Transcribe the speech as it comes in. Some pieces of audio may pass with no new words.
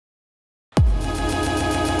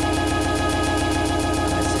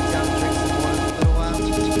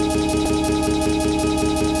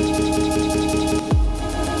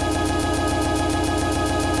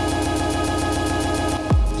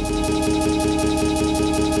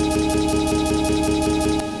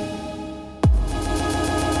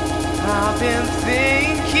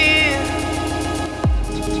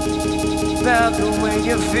way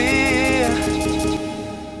you feel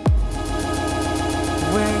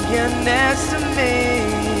when you're next to me.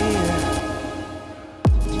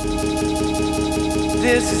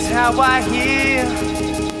 This is how I hear.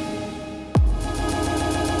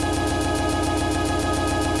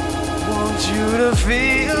 Want you to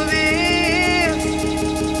feel this.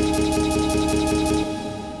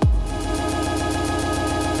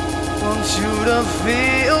 Want you to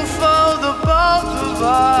feel for the both of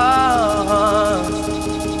us.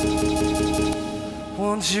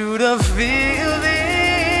 Want you to feel this.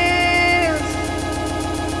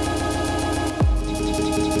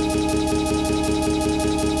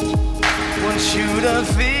 Want you to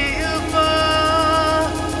feel for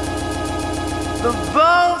the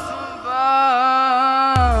both of us.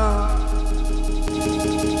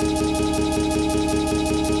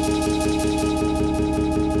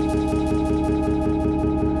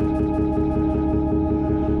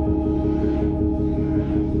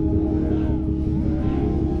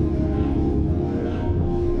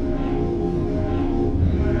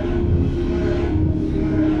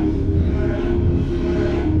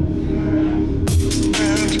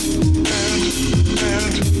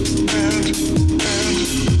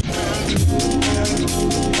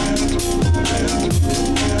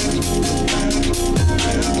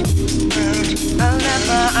 I'll let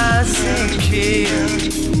my eyes sink here.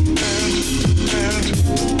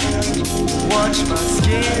 Watch my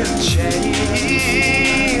skin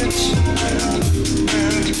change.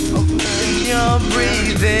 Open your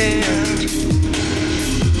breathing.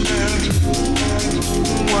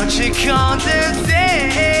 Watch it condensate.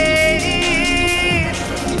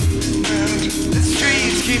 The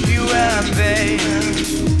streets keep you happy.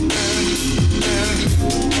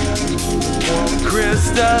 Won't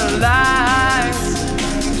crystallize.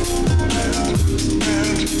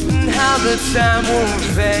 And how the time won't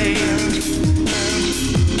fade.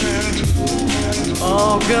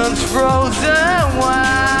 All guns frozen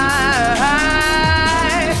white.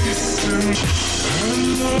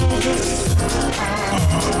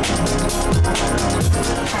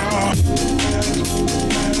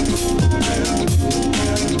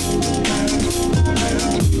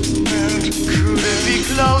 Could it be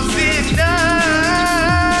close enough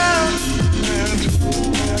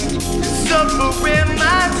to suffer in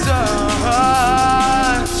my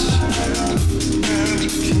touch?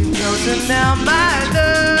 Keep closing now, my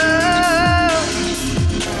love.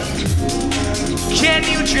 Can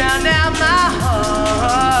you drown out my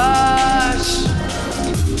hush?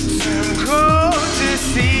 Too cold to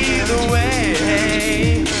see the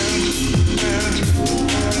way.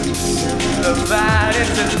 Simplified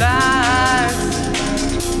into lies.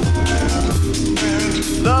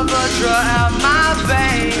 Lover, draw out my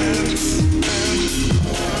veins.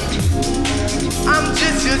 I'm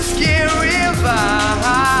just your scary vibe.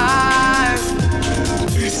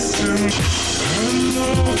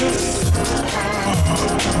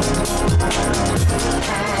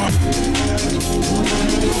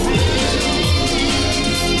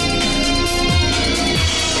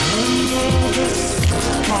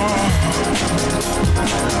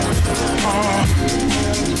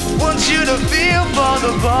 Want you to feel for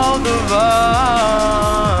the both of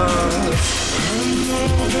us.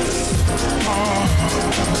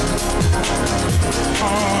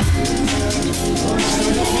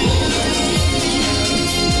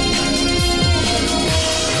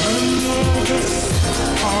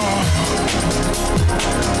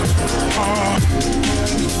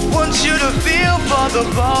 Want you to feel for the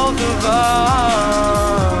both of us.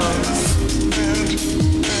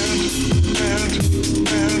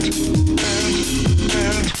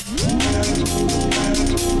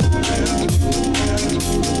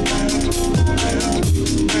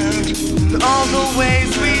 All the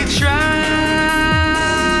ways we try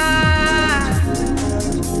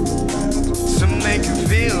to make you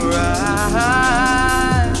feel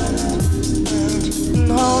right,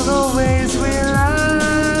 and all the ways we lie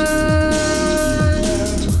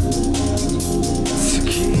to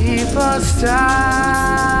keep us tied.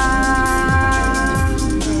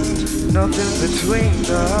 Nothing between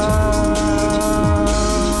us.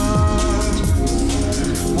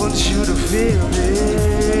 Want you to feel it.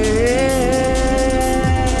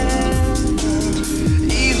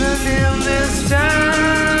 In this time,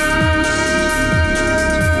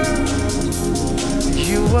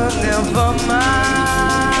 you were never mine.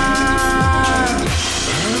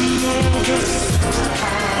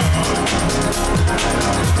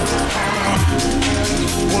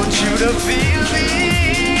 Want you to feel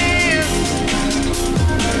this.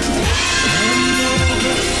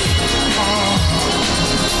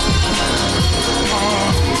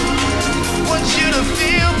 Want you to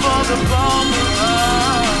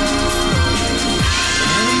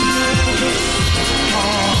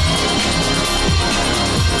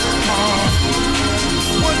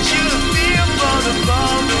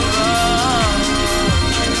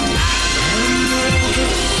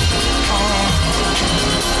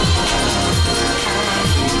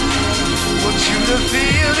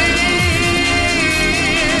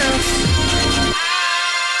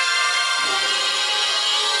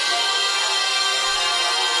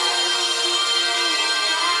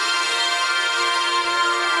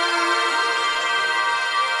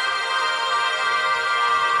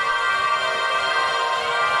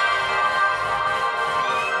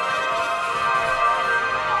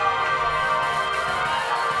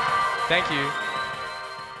Thank you.